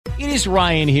It is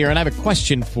Ryan here, and I have a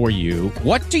question for you.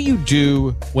 What do you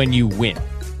do when you win?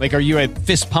 Like, are you a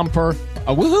fist pumper,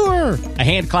 a woohooer, a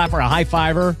hand clapper, a high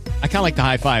fiver? I kind of like the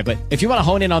high five, but if you want to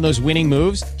hone in on those winning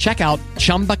moves, check out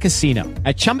Chumba Casino.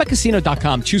 At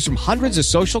ChumbaCasino.com, choose from hundreds of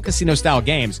social casino-style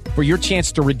games for your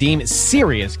chance to redeem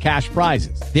serious cash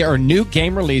prizes. There are new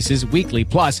game releases weekly,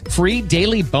 plus free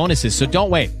daily bonuses. So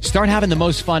don't wait. Start having the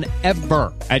most fun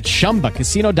ever at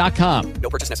ChumbaCasino.com. No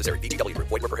purchase necessary. VGW Group.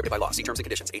 Void where prohibited by law. See terms and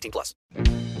conditions. 18+.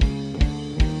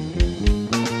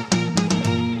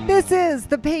 This is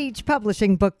the Page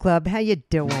Publishing Book Club. How you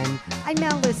doing? I'm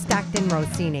Alice Stockton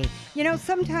Rossini. You know,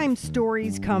 sometimes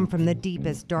stories come from the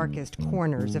deepest, darkest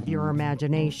corners of your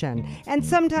imagination, and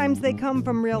sometimes they come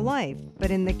from real life. But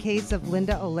in the case of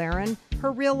Linda O'Laren,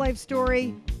 her real-life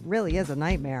story really is a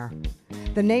nightmare.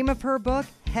 The name of her book,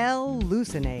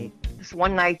 Hell-Lucinate.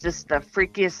 One night, just the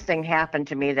freakiest thing happened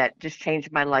to me that just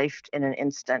changed my life in an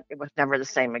instant. It was never the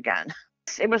same again.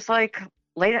 It was like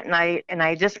late at night, and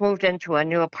I just moved into a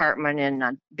new apartment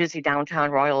in busy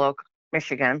downtown Royal Oak,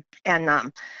 Michigan. And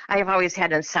I have always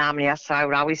had insomnia, so I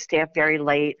would always stay up very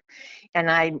late.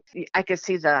 And I could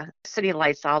see the city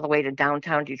lights all the way to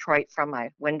downtown Detroit from my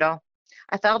window.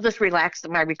 I thought I'll just relax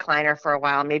in my recliner for a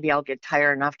while. Maybe I'll get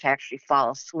tired enough to actually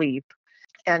fall asleep.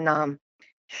 And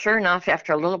sure enough,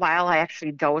 after a little while, I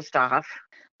actually dozed off.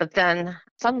 But then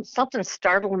something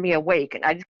startled me awake,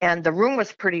 and the room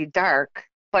was pretty dark,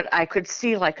 but I could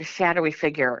see like a shadowy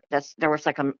figure. There was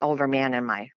like an older man in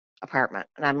my apartment.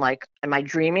 And I'm like, am I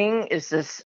dreaming? Is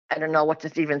this, I don't know what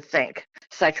to even think.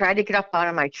 So I tried to get up out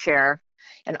of my chair,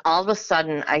 and all of a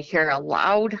sudden I hear a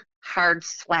loud, hard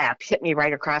slap hit me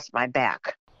right across my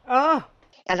back. Oh.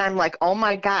 And I'm like, oh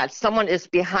my God, someone is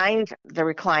behind the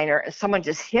recliner, and someone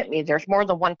just hit me. There's more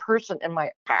than one person in my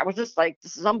car. I was just like,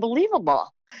 this is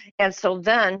unbelievable. And so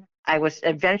then I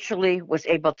eventually was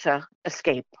able to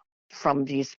escape from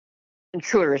these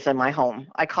intruders in my home.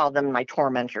 I call them my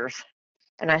tormentors.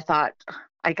 And I thought,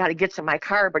 I got to get to my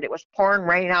car, but it was pouring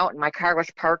rain out, and my car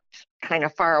was parked kind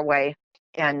of far away.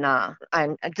 And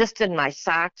I'm just in my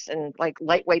socks and like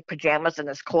lightweight pajamas, and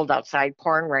it's cold outside,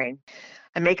 pouring rain.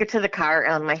 I make it to the car,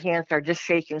 and my hands are just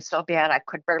shaking so bad I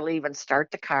could barely even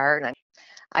start the car. And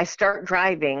I start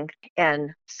driving,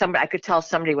 and I could tell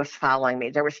somebody was following me.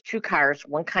 There was two cars,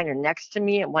 one kind of next to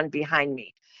me and one behind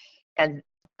me. And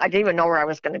I didn't even know where I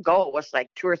was going to go. It was like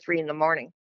 2 or 3 in the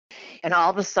morning. And all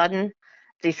of a sudden,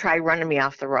 they tried running me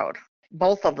off the road.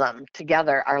 Both of them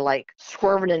together are like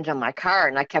swerving into my car,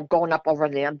 and I kept going up over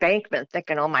the embankment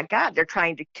thinking, oh my God, they're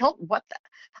trying to kill, what the,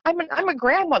 I'm a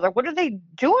grandmother. What are they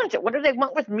doing? What do they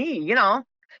want with me? You know?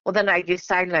 Well, then I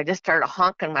decided, I just started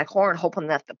honking my horn, hoping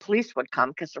that the police would come,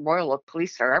 because the Royal Oak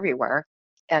police are everywhere.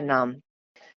 And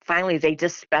finally they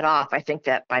just sped off. I think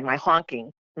that by my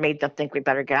honking made them think we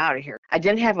better get out of here. I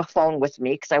didn't have a phone with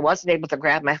me because I wasn't able to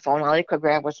grab my phone. All I could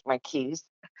grab was my keys.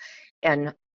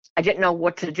 And I didn't know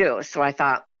what to do. So I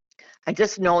thought, I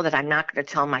just know that I'm not going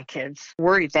to tell my kids,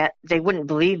 worried that they wouldn't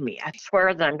believe me. I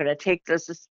swear that I'm going to take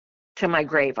this to my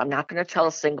grave. I'm not going to tell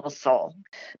a single soul.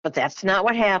 But that's not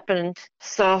what happened.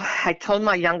 So I told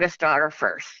my youngest daughter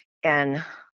first. And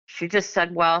she just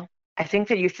said, well, I think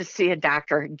that you should see a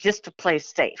doctor just to play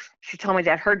safe. She told me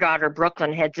that her daughter,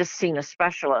 Brooklyn, had just seen a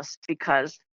specialist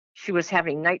because she was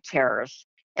having night terrors,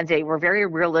 and they were very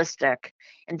realistic,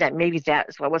 and that maybe that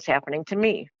is what was happening to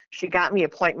me. She got me an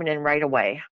appointment in right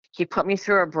away. He put me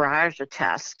through a barrage of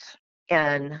tests,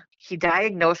 and he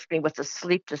diagnosed me with a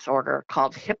sleep disorder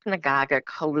called hypnagogic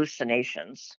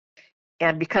hallucinations.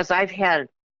 And because I've had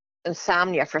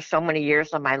insomnia for so many years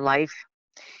of my life,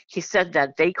 he said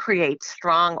that they create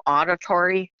strong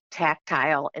auditory,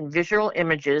 tactile, and visual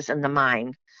images in the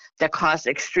mind that cause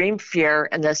extreme fear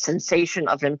and the sensation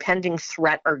of impending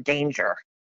threat or danger.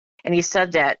 And he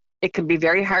said that it can be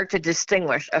very hard to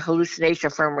distinguish a hallucination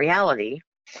from reality,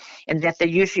 and that they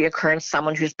usually occur in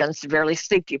someone who's been severely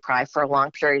sleep deprived for a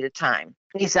long period of time.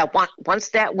 He said once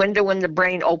that window in the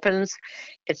brain opens,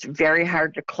 it's very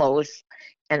hard to close,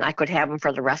 and I could have them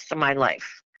for the rest of my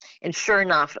life. And sure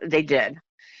enough, they did.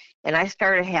 And I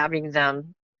started having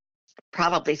them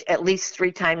probably at least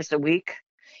 3 times a week.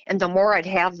 And the more I'd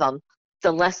have them,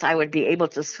 the less I would be able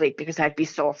to sleep, because I'd be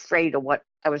so afraid of what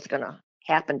was going to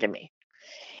happen to me.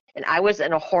 And I was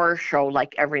in a horror show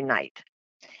like every night.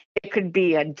 It could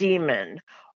be a demon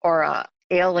or a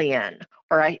alien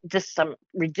or just some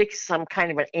ridiculous, some kind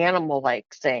of an animal-like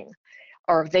thing.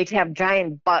 Or they'd have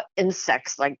giant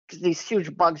insects, like these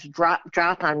huge bugs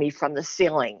drop on me from the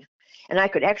ceiling. And I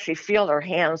could actually feel their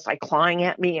hands like clawing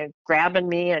at me and grabbing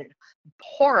me, and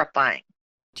horrifying.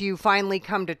 Do you finally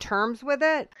come to terms with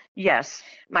it? Yes.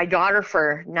 My daughter,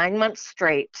 for 9 months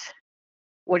straight,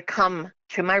 would come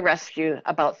to my rescue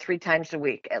about 3 times a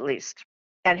week at least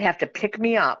and have to pick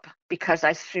me up because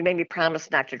she made me promise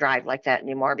not to drive like that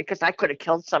anymore because I could have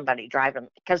killed somebody driving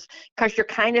because you're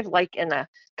kind of like in a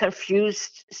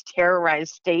confused,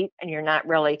 terrorized state and you're not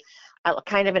really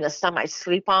kind of in a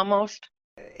semi-sleep almost.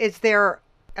 Is there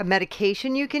a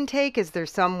medication you can take? Is there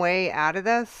some way out of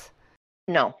this?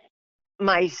 No.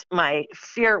 My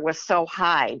fear was so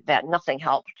high that nothing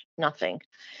helped. Nothing.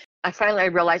 I finally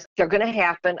realized they're going to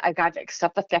happen. I got to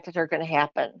accept the fact that they're going to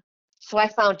happen. So I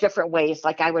found different ways.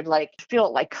 Like I would like feel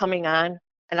it like coming on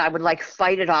and I would like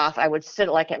fight it off. I would sit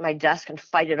like at my desk and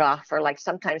fight it off for like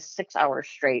sometimes 6 hours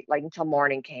straight, like until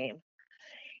morning came.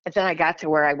 And then I got to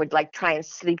where I would like try and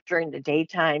sleep during the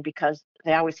daytime because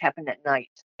they always happened at night.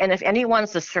 And if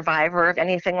anyone's a survivor of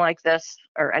anything like this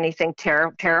or anything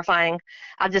terrifying,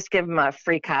 I'll just give them a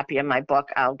free copy of my book.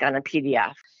 I'll get a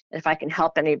PDF. If I can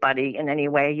help anybody in any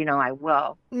way, I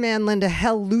will. Man, Linda,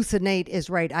 hallucinate is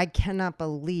right. I cannot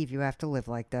believe you have to live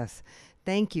like this.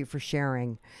 Thank you for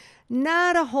sharing.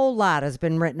 Not a whole lot has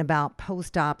been written about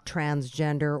post-op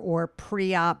transgender or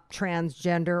pre-op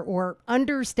transgender or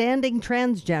understanding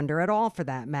transgender at all for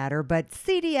that matter, but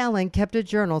C.D. Ellen kept a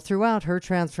journal throughout her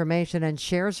transformation and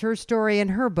shares her story in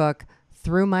her book,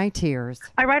 Through My Tears.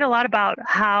 I write a lot about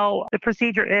how the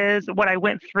procedure is, what I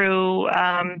went through,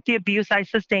 the abuse I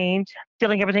sustained,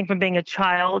 dealing everything from being a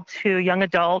child to young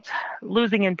adult,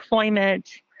 losing employment,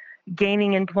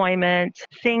 gaining employment,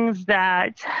 things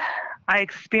that I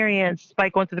experienced by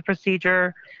going through the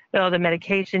procedure, the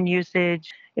medication usage,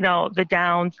 the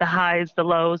downs, the highs, the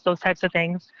lows, those types of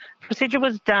things. The procedure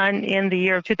was done in the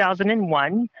year of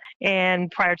 2001.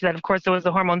 And prior to that, of course, there was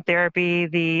the hormone therapy,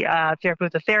 the therapy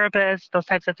with the therapist, those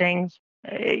types of things.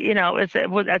 It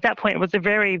was, at that point, it was a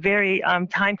very, very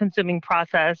time-consuming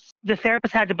process. The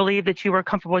therapist had to believe that you were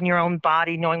comfortable in your own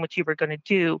body, knowing what you were going to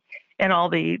do, and all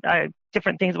the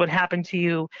different things that would happen to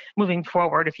you moving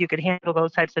forward if you could handle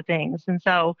those types of things. And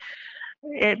so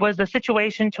it was a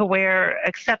situation to where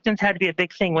acceptance had to be a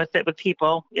big thing with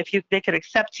people. If they could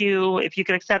accept you, if you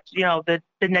could accept, the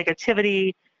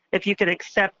negativity, if you could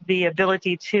accept the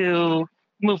ability to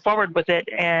move forward with it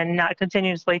and not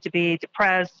continuously to be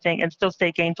depressed and still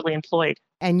stay gainfully employed.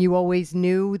 And you always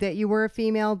knew that you were a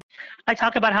female? I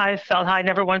talk about how I felt, how I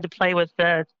never wanted to play with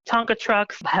the Tonka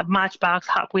trucks, have Matchbox,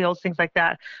 Hot Wheels, things like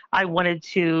that. I wanted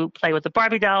to play with the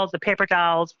Barbie dolls, the paper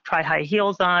dolls, try high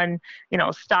heels on,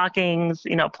 stockings,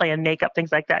 play in makeup,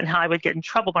 things like that, and how I would get in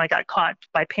trouble when I got caught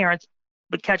by parents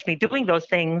would catch me doing those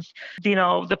things,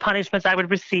 the punishments I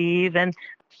would receive. And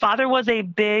Father was a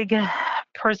big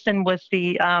person with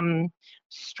the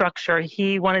structure.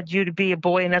 He wanted you to be a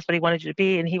boy, and that's what he wanted you to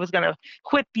be. And he was going to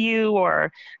whip you or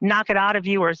knock it out of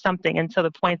you or something until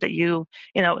the point that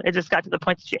it just got to the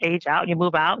point that you age out and you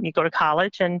move out and you go to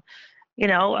college and,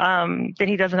 then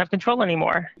he doesn't have control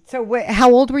anymore. So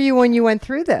how old were you when you went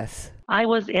through this? I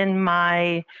was in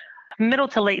my middle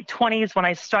to late 20s when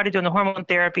I started doing the hormone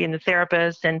therapy and the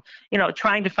therapist and,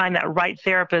 trying to find that right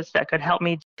therapist that could help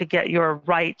me to get your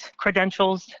right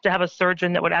credentials to have a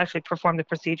surgeon that would actually perform the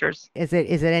procedures. Is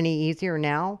it any easier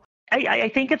now? I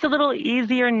think it's a little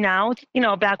easier now.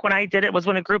 Back when I did it was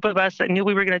when a group of us that knew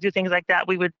we were going to do things like that,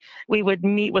 we would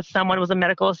meet with someone who was a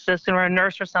medical assistant or a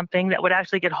nurse or something that would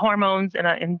actually get hormones in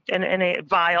a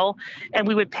vial, and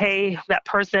we would pay that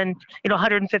person,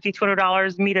 $150,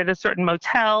 $200, meet at a certain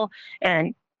motel,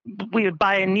 and we would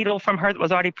buy a needle from her that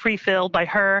was already pre-filled by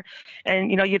her,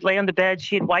 and you'd lay on the bed,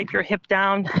 she'd wipe your hip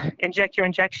down, inject your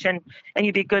injection, and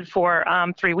you'd be good for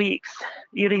 3 weeks.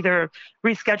 You'd either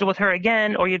reschedule with her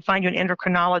again, or you'd find you an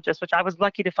endocrinologist, which I was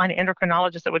lucky to find an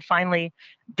endocrinologist that would finally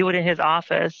do it in his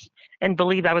office and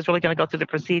believe I was really going to go through the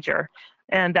procedure.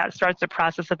 And that starts the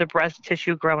process of the breast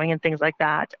tissue growing and things like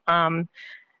that. And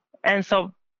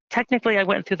so technically, I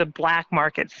went through the black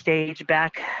market stage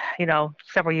back,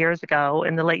 several years ago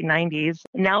in the late 90s.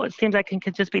 Now it seems like it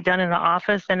can just be done in the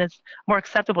office, and it's more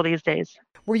acceptable these days.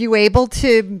 Were you able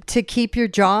to keep your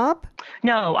job?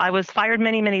 No, I was fired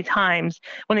many, many times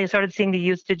when they started seeing the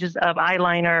usages of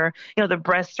eyeliner, the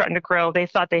breasts starting to grow. They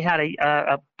thought they had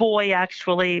a boy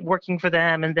actually working for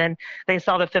them, and then they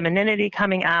saw the femininity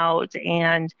coming out,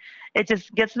 and it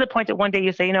just gets to the point that one day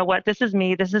you say, you know what, this is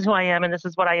me, this is who I am, and this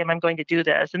is what I am, I'm going to do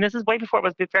this. And this is way before it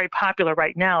was very popular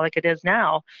right now, like it is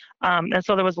now. And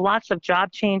so there was lots of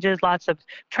job changes, lots of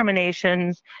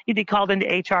terminations. You'd be called into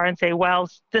HR and say, well,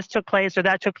 this took place or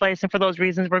that took place, and for those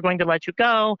reasons, we're going to let you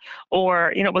go.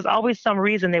 Or, it was always some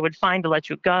reason they would find to let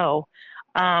you go.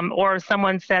 Or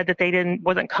someone said that they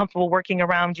wasn't comfortable working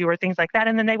around you or things like that,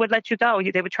 and then they would let you go.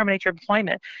 They would terminate your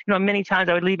employment. Many times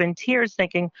I would leave in tears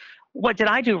thinking, what did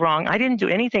I do wrong? I didn't do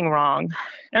anything wrong.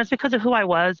 And it's because of who I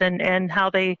was and how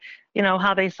they,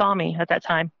 how they saw me at that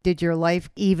time. Did your life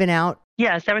even out?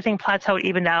 Yes, everything plateaued,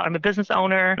 evened out. I'm a business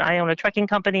owner. I own a trucking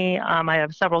company. I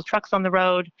have several trucks on the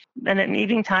road. And at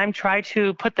evening time, try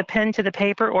to put the pen to the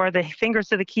paper or the fingers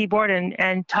to the keyboard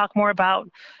and talk more about,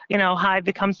 how I've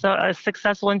become so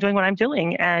successful in doing what I'm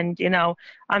doing. And,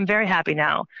 I'm very happy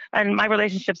now. And my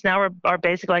relationships now are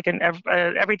basically like an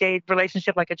everyday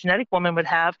relationship like a genetic woman would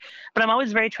have. But I'm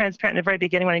always very transparent in the very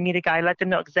beginning when I meet a guy, I let them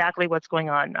know exactly what's going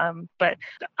on. But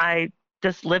I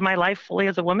just live my life fully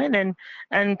as a woman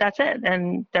and that's it.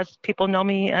 And that's people know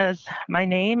me as my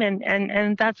name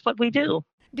and that's what we do.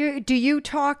 Do you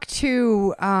talk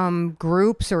to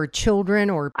groups or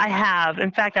children or? I have.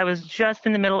 In fact, I was just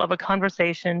in the middle of a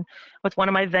conversation with one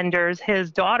of my vendors.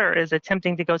 His daughter is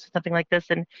attempting to go through something like this,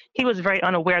 and he was very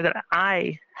unaware that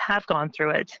I have gone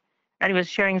through it. And he was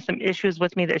sharing some issues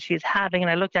with me that she's having. And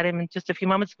I looked at him just a few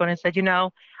moments ago and I said,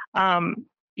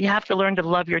 you have to learn to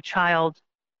love your child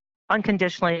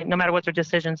unconditionally, no matter what their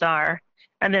decisions are.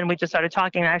 And then we just started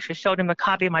talking. I actually showed him a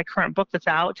copy of my current book that's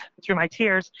out through my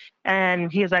tears. And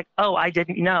he was like, oh, I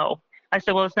didn't know. I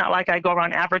said, well, it's not like I go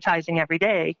around advertising every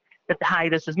day that, hi,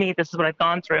 this is me. This is what I've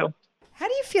gone through. How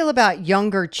do you feel about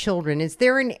younger children? Is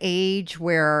there an age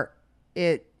where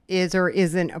it is or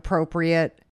isn't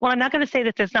appropriate? Well, I'm not going to say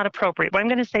that that's not appropriate. What I'm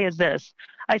going to say is this.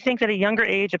 I think that at a younger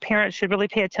age, a parent should really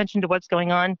pay attention to what's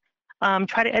going on.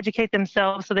 Try to educate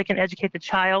themselves so they can educate the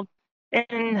child.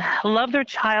 And love their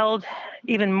child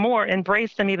even more,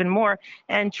 embrace them even more,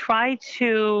 and try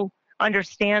to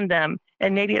understand them.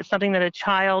 And maybe it's something that a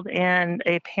child and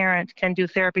a parent can do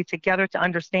therapy together to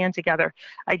understand together.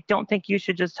 I don't think you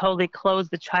should just totally close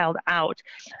the child out.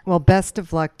 Well, best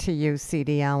of luck to you,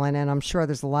 C.D. Allen, and I'm sure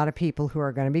there's a lot of people who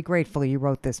are going to be grateful you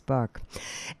wrote this book.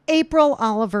 April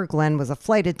Oliver Glenn was a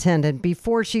flight attendant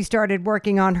before she started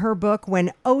working on her book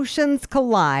When Oceans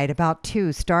Collide, about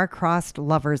two star-crossed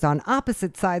lovers on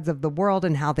opposite sides of the world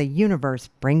and how the universe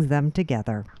brings them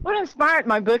together. What inspired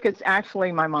my book is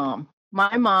actually my mom.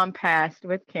 My mom passed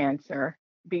with cancer.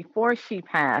 Before she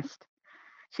passed,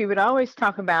 she would always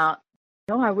talk about,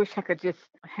 I wish I could just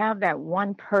have that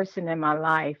one person in my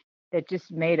life that just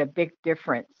made a big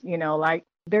difference. Like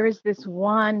there is this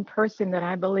one person that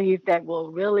I believe that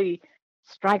will really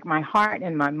strike my heart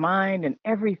and my mind and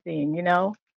everything,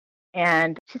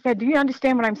 And she said, do you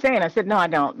understand what I'm saying? I said, no, I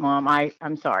don't, Mom.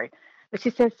 I'm sorry. But she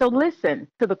said, so listen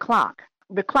to the clock.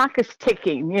 The clock is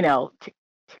ticking, tick.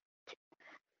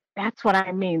 That's what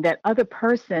I mean, that other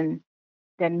person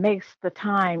that makes the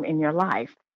time in your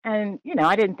life. And,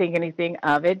 I didn't think anything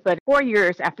of it. But 4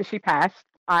 years after she passed,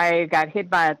 I got hit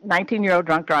by a 19-year-old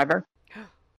drunk driver.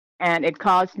 And it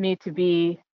caused me to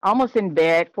be almost in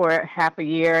bed for half a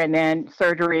year and then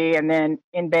surgery and then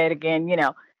in bed again,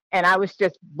 And I was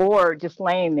just bored, just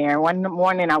laying there. One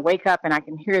morning I wake up and I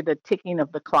can hear the ticking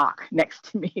of the clock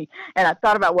next to me. And I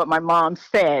thought about what my mom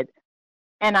said.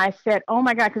 And I said, oh,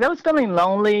 my God, because I was feeling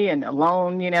lonely and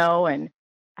alone, and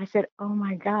I said, oh,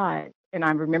 my God. And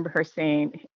I remember her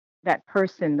saying that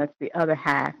person that's the other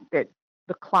half, that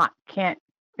the clock can't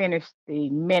finish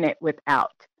the minute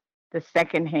without the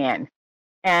second hand.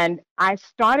 And I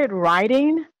started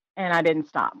writing and I didn't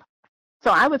stop. So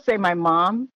I would say my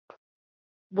mom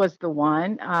was the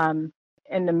one.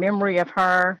 And the memory of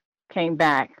her came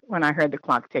back when I heard the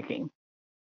clock ticking.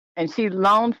 And she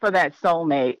longed for that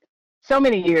soulmate so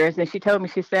many years. And she told me,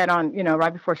 she said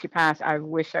right before she passed, I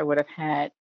wish I would have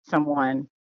had someone,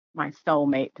 my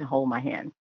soulmate, to hold my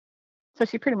hand. So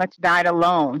she pretty much died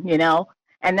alone,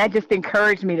 and that just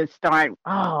encouraged me to start,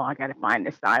 I got to find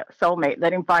this soulmate.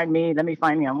 Let him find me. Let me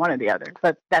find me on one or the other.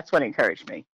 But that's what encouraged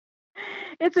me.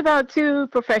 It's about two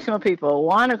professional people,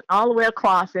 one is all the way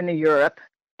across into Europe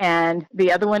and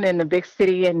the other one in the big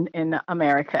city in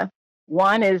America.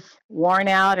 One is worn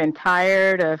out and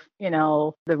tired of,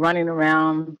 the running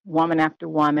around woman after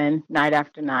woman, night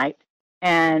after night.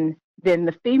 And then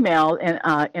the female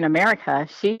in America,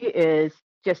 she is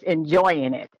just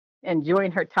enjoying it,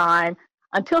 enjoying her time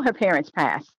until her parents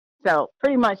pass. So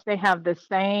pretty much they have the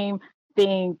same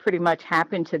thing pretty much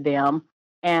happen to them,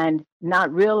 and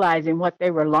not realizing what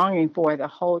they were longing for the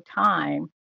whole time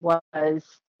was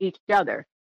each other,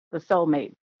 the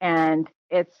soulmate. And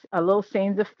it's a little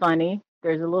scenes of funny.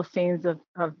 There's a little scenes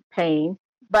of pain.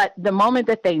 But the moment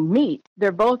that they meet,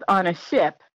 they're both on a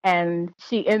ship and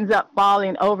she ends up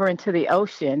falling over into the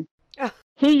ocean.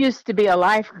 He used to be a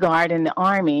lifeguard in the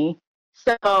Army.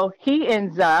 So he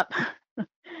ends up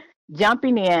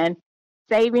jumping in,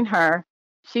 saving her.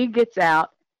 She gets out.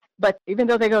 But even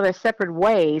though they go their separate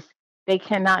ways, they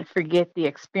cannot forget the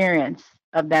experience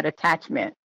of that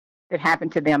attachment. that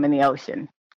happened to them in the ocean.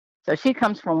 So she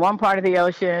comes from one part of the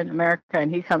ocean, America,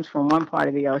 and he comes from one part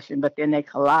of the ocean, but then they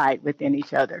collide within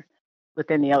each other,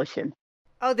 within the ocean.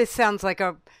 Oh, this sounds like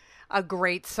a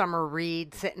great summer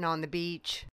read sitting on the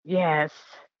beach. Yes,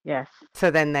 yes.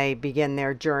 So then they begin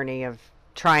their journey of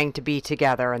trying to be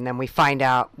together, and then we find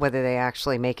out whether they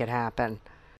actually make it happen.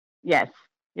 Yes,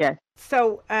 yes.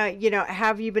 So,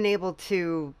 have you been able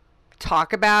to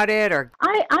talk about it or?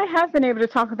 I have been able to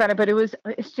talk about it, but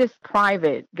it's just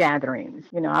private gatherings.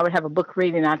 I would have a book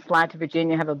reading. I'd fly to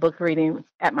Virginia, have a book reading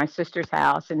at my sister's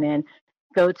house, and then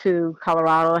go to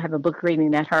Colorado, have a book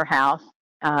reading at her house.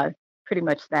 Pretty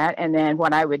much that. And then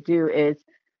what I would do is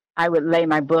I would lay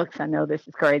my books. I know this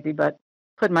is crazy, but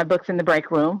put my books in the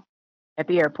break room at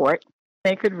the airport.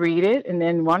 They could read it, and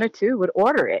then one or two would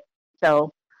order it.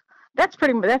 So that's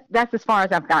that's as far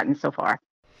as I've gotten so far.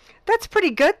 That's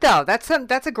pretty good, though. That's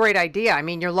a great idea. I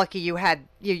mean, you're lucky you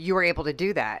were able to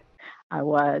do that. I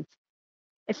was,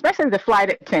 especially the flight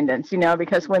attendants,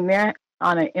 because when they're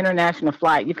on an international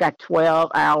flight, you've got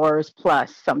 12 hours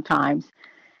plus sometimes,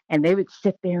 and they would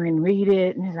sit there and read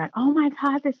it, and it's like, oh my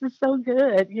God, this is so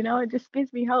good. It just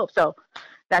gives me hope. So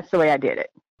that's the way I did it.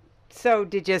 So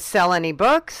did you sell any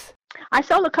books? I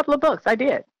sold a couple of books. I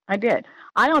did. I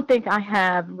don't think I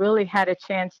have really had a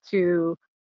chance to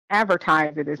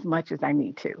advertise it as much as I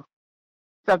need to.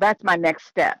 So that's my next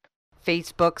step.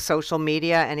 Facebook, social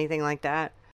media, anything like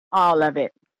that? All of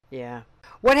it. Yeah.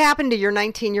 What happened to your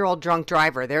 19-year-old drunk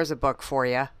driver? There's a book for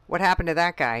you. What happened to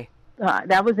that guy?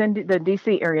 That was in the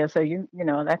D.C. area, so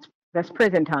that's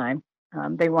prison time.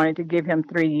 They wanted to give him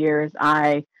 3 years.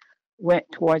 I went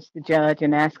towards the judge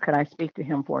and asked, could I speak to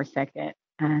him for a second?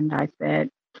 And I said,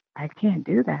 I can't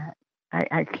do that.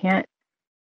 I can't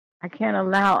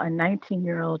allow a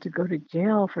 19-year-old to go to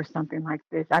jail for something like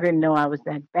this. I didn't know I was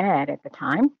that bad at the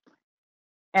time.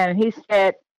 And he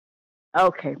said,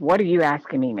 okay, what are you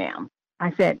asking me, ma'am?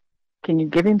 I said, can you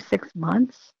give him 6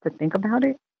 months to think about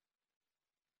it?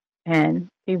 And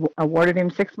he awarded him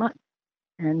 6 months.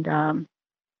 And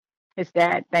his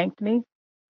dad thanked me.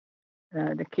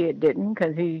 The kid didn't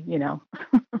because he, he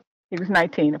was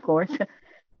 19, of course.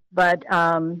 But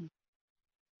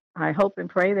I hope and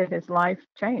pray that his life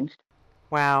changed.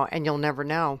 Wow. And you'll never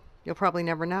know. You'll probably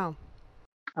never know.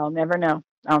 I'll never know.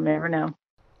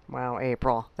 Wow,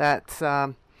 April. That's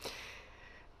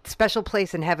special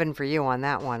place in heaven for you on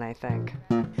that one, I think.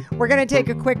 We're going to take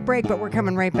a quick break, but we're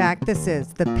coming right back. This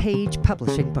is the Page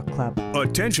Publishing Book Club.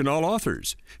 Attention all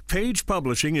authors. Page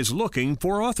Publishing is looking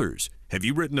for authors. Have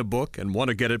you written a book and want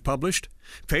to get it published?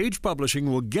 Page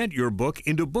Publishing will get your book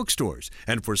into bookstores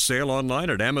and for sale online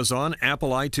at Amazon, Apple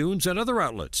iTunes, and other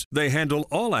outlets. They handle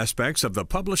all aspects of the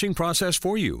publishing process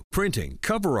for you. Printing,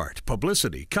 cover art,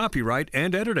 publicity, copyright,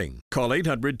 and editing. Call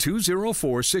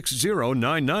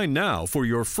 800-204-6099 now for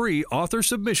your free author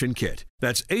submission kit.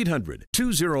 That's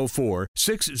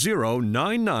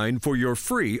 800-204-6099 for your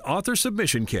free author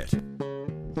submission kit.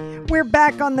 We're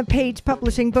back on the Page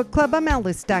Publishing Book Club. I'm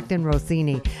Alice Stockton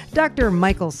Rossini. Dr.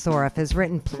 Michael Soroff has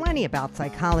written plenty about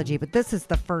psychology, but this is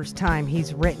the first time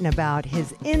he's written about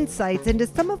his insights into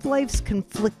some of life's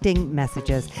conflicting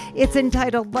messages. It's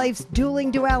entitled Life's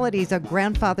Dueling Dualities, A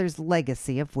Grandfather's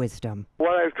Legacy of Wisdom.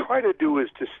 What I've tried to do is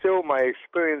distill my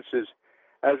experiences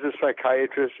as a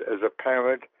psychiatrist, as a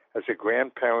parent, as a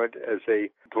grandparent, as a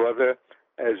brother,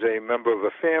 as a member of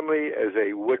a family, as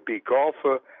a would-be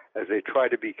golfer, as I try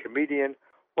to be comedian.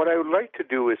 What I would like to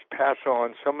do is pass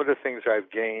on some of the things I've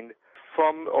gained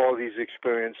from all these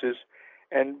experiences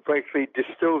and frankly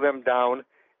distill them down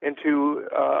into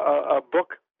a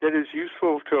book that is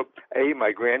useful to,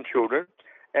 my grandchildren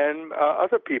and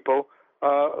other people,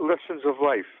 lessons of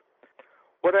life.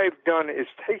 What I've done is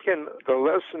taken the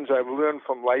lessons I've learned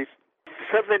from life,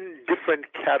 7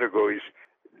 different categories.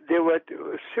 There were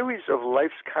a series of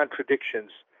life's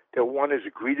contradictions that one is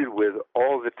greeted with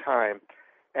all the time.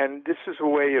 And this is a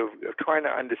way of trying to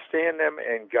understand them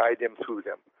and guide them through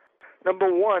them.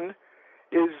 Number 1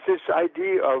 is this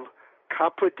idea of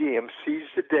carpe diem, seize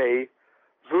the day,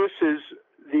 versus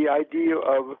the idea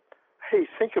of, hey,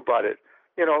 think about it.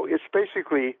 It's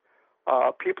basically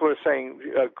people are saying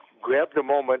grab the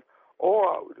moment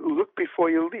or look before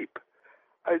you leap.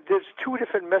 There's 2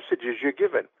 different messages you're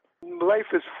given.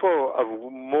 Life is full of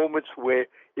moments where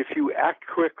if you act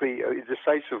quickly,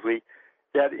 decisively,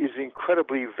 that is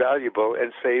incredibly valuable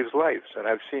and saves lives. And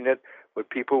I've seen it with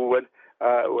people when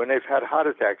they've had heart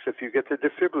attacks. If you get the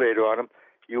defibrillator on them,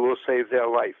 you will save their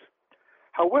life.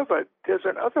 However, there's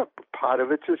another part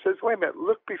of it that says, wait a minute,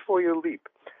 look before you leap.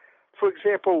 For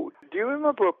example, do you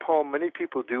remember a poem many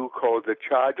people do called The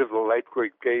Charge of the Light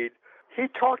Brigade he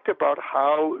talked about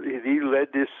how he led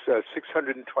this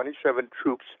 627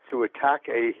 troops to attack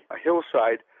a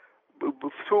hillside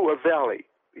through a valley.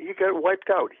 He got wiped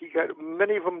out.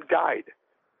 Many of them died.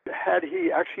 Had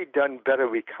he actually done better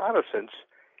reconnaissance,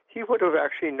 he would have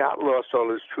actually not lost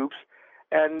all his troops,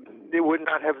 and they would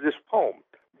not have this poem.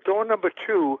 Door number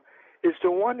 2 is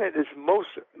the one that is most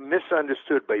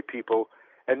misunderstood by people,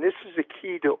 and this is the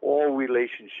key to all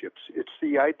relationships. It's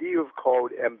the idea of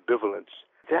called ambivalence.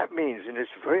 That means, and it's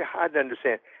very hard to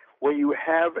understand, where you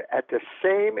have at the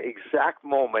same exact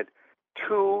moment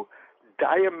 2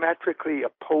 diametrically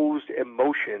opposed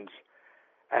emotions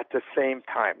at the same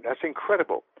time. That's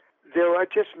incredible. There are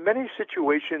just many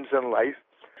situations in life.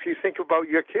 If you think about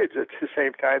your kids at the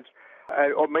same time,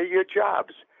 or maybe your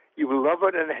jobs, you love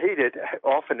it and hate it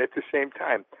often at the same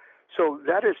time. So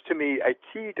that is, to me, a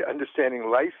key to understanding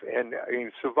life and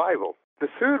survival. The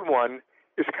third one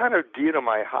is kind of dear to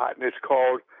my heart, and it's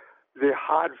called the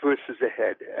heart versus the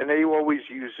head. And they always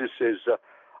use this as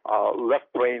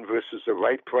left brain versus the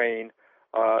right brain.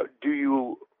 Do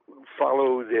you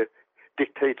follow the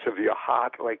dictates of your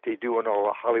heart like they do in all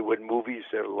the Hollywood movies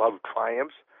that love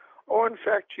triumphs? Or, in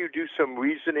fact, you do some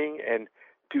reasoning and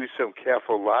do some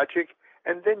careful logic,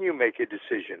 and then you make a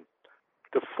decision.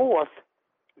 The fourth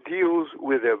deals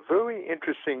with a very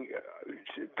interesting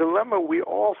dilemma we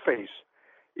all face.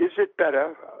 Is it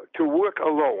better to work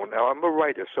alone? Now, I'm a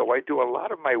writer, so I do a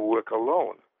lot of my work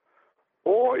alone.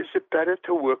 Or is it better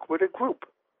to work with a group?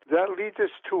 That leads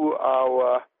us to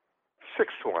our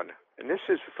sixth one, and this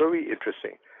is very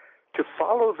interesting. To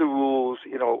follow the rules,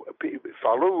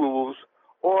 follow rules,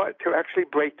 or to actually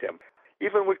break them.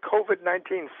 Even with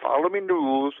COVID-19, following the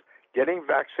rules, getting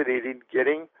vaccinated,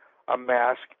 getting a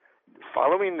mask,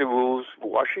 following the rules,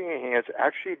 washing your hands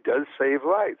actually does save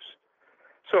lives.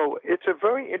 So it's a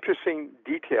very interesting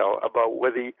detail about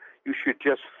whether you should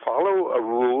just follow a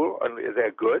rule and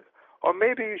they're good, or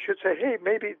maybe you should say, hey,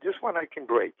 maybe this one I can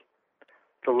break.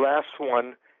 The last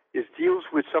one deals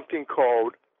with something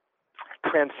called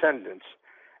transcendence.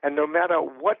 And no matter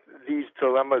what these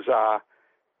dilemmas are,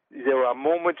 there are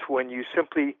moments when you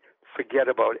simply forget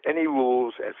about any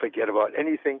rules and forget about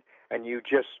anything, and you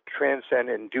just transcend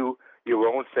and do your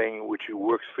own thing, which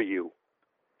works for you.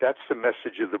 That's the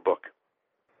message of the book.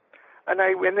 And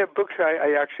in the books,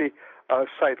 I actually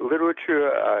cite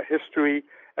literature, history,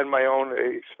 and my own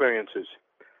experiences.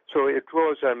 So it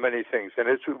draws on many things, and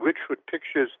it's rich with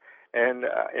pictures and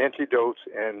anecdotes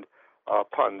and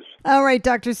puns. All right,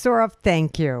 Dr. Soroff,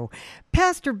 thank you.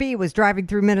 Pastor B was driving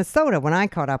through Minnesota when I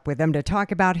caught up with him to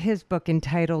talk about his book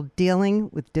entitled Dealing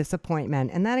with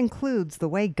Disappointment, and that includes the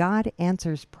way God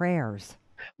answers prayers.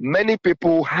 Many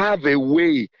people have a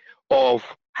way of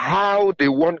how they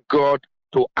want God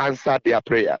to answer their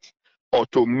prayers or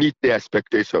to meet their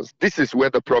expectations. This is where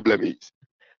the problem is.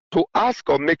 To ask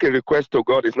or make a request to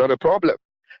God is not a problem.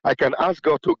 I can ask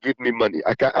God to give me money.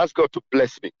 I can ask God to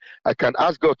bless me. I can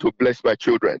ask God to bless my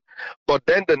children. But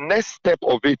then the next step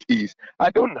of it is I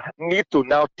don't need to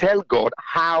now tell God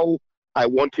how I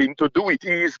want him to do it.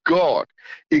 He is God.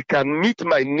 He can meet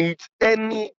my needs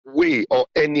any way or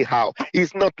anyhow.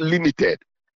 He's not limited.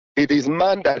 It is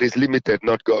man that is limited,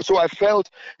 not God. So I felt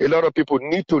a lot of people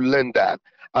need to learn that.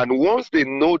 And once they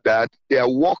know that, their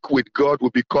walk with God will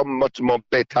become much more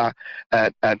better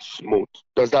and smooth.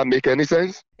 Does that make any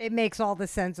sense? It makes all the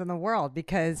sense in the world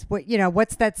because,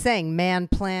 what's that saying? Man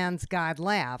plans, God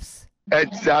laughs.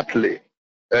 Exactly.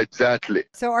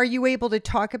 So are you able to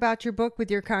talk about your book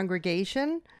with your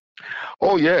congregation?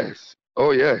 Oh, yes.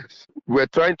 We're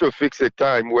trying to fix a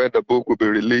time where the book will be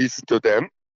released to them,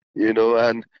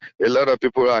 and a lot of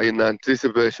people are in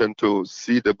anticipation to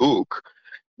see the book.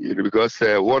 Because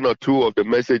one or two of the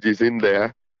messages in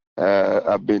there,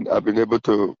 I've been able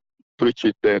to preach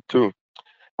it there too.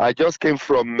 I just came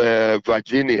from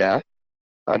Virginia,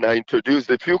 and I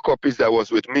introduced a few copies that was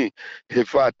with me. In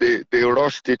fact, they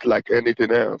rushed it like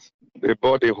anything else. They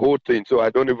bought the whole thing, so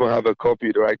I don't even have a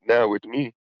copy right now with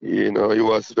me. It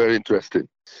was very interesting.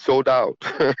 Sold out.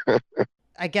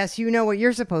 I guess you know what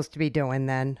you're supposed to be doing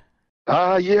then.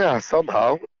 Yeah,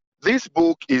 somehow. This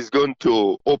book is going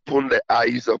to open the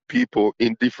eyes of people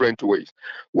in different ways.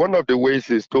 One of the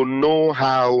ways is to know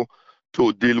how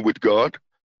to deal with God.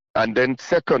 And then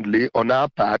secondly, on our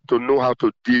part, to know how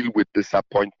to deal with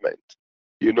disappointment.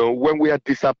 When we are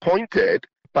disappointed,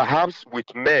 perhaps with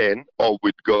men or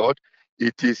with God,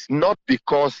 it is not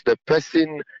because the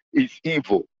person is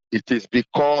evil. It is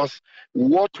because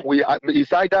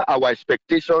it's either our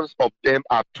expectations of them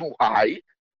are too high,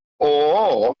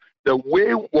 or the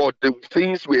way what the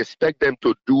things we expect them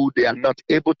to do, they are not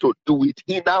able to do it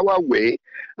in our way,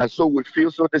 and so we feel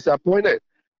so disappointed.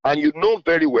 And you know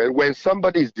very well when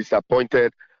somebody is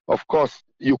disappointed, of course,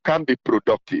 you can't be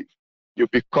productive. You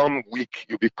become weak,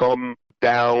 you become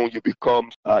down, you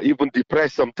become even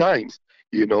depressed sometimes,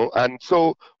 And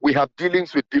so we have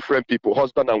dealings with different people,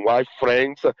 husband and wife,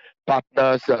 friends,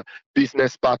 partners,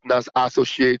 business partners,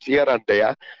 associates here and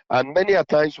there. And many a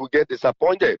times we get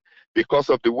disappointed because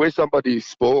of the way somebody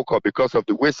spoke or because of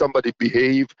the way somebody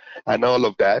behaved and all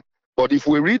of that. But if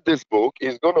we read this book,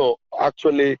 it's going to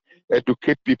actually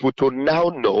educate people to now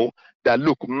know that,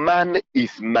 look, man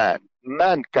is man.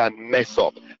 Man can mess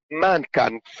up. Man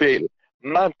can fail.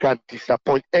 Man can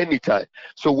disappoint anytime.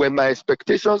 So when my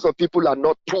expectations of people are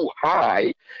not too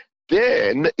high,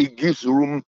 then it gives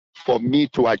room for me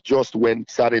to adjust when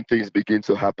certain things begin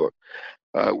to happen.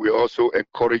 We also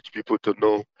encourage people to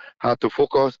know how to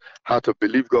focus, how to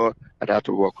believe God, and how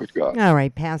to work with God. All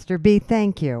right, Pastor B,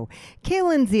 thank you.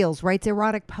 Kaylin Ziels writes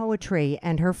erotic poetry,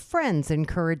 and her friends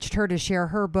encouraged her to share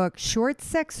her book, Short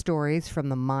Sex Stories from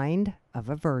the Mind of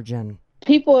a Virgin.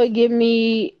 People would give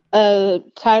me a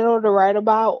title to write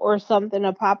about or something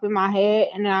to pop in my head,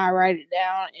 and then I write it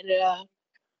down, and it'll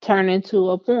turn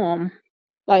into a poem.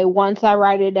 Like, once I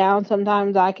write it down,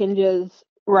 sometimes I can just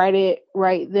write it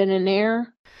right then and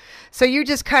there. So you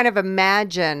just kind of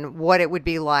imagine what it would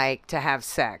be like to have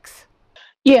sex.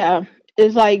 Yeah,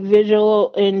 it's like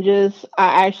visual, and just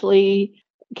I actually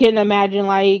can imagine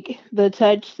like the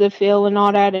touch, the feel, and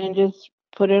all that, and just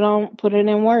put it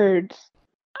in words.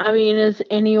 I mean, it's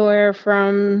anywhere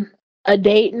from a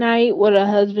date night with a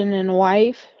husband and a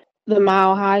wife, the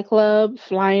Mile High Club,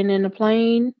 flying in a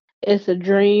plane. It's a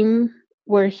dream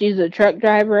where she's a truck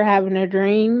driver having a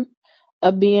dream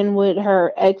of being with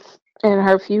her ex and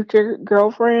her future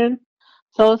girlfriend.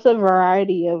 So it's a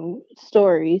variety of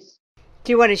stories.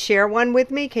 Do you want to share one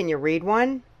with me? Can you read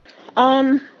one?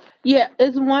 Yeah,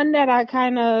 it's one that I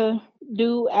kind of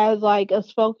do as like a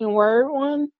spoken word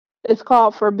one. It's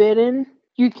called Forbidden.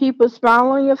 You keep a smile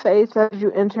on your face as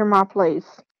you enter my place.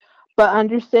 But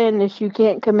understand this, you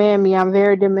can't command me. I'm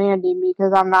very demanding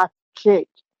because I'm not a chick.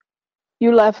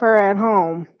 You left her at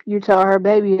home. You tell her,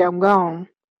 baby, I'm gone.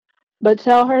 But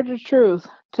tell her the truth.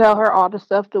 Tell her all the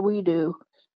stuff that we do.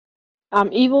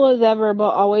 I'm evil as ever, but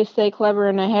always stay clever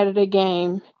and ahead of the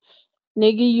game.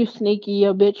 Nigga, you sneaky.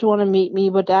 Your bitch want to meet me,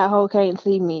 but that hoe can't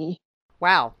see me.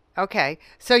 Wow. Okay.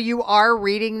 So you are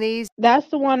reading these? That's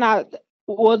the one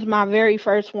was my very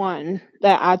first one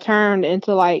that I turned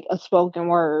into like a spoken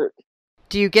word.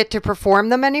 Do you get to perform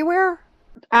them anywhere?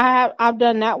 I've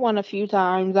done that one a few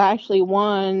times. I actually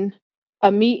won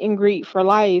a meet and greet for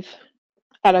Life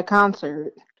at a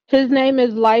concert. His name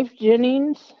is Life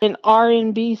Jennings, an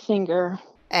R&B singer.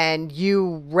 And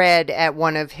you read at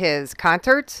one of his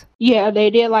concerts? Yeah, they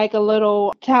did like a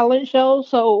little talent show,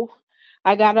 so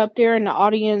I got up there and the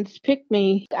audience picked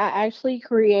me. I actually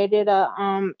created a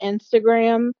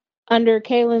Instagram under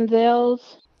Kaylin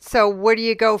Ziels. So where do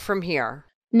you go from here?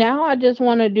 Now I just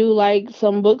want to do like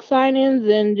some book signings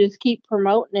and just keep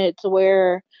promoting it to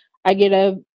where I get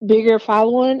a bigger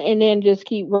following and then just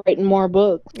keep writing more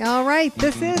books. All right.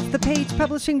 This is the Page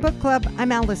Publishing Book Club.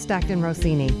 I'm Alice Stockton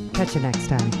Rossini. Catch you next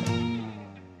time.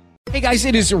 Hey guys,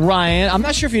 it is Ryan. I'm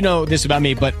not sure if you know this about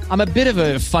me, but I'm a bit of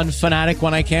a fun fanatic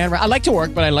when I can. I like to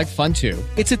work, but I like fun too.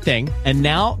 It's a thing. And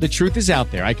now the truth is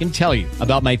out there. I can tell you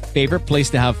about my favorite place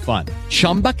to have fun.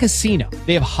 Chumba Casino.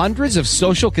 They have hundreds of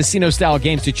social casino style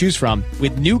games to choose from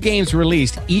with new games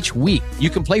released each week. You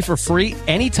can play for free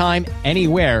anytime,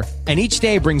 anywhere. And each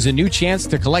day brings a new chance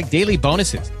to collect daily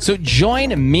bonuses. So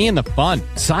join me in the fun.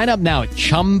 Sign up now at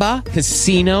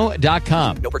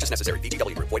ChumbaCasino.com. No purchase necessary.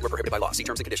 VGW Group. Void where prohibited by law. See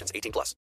terms and conditions. 18+.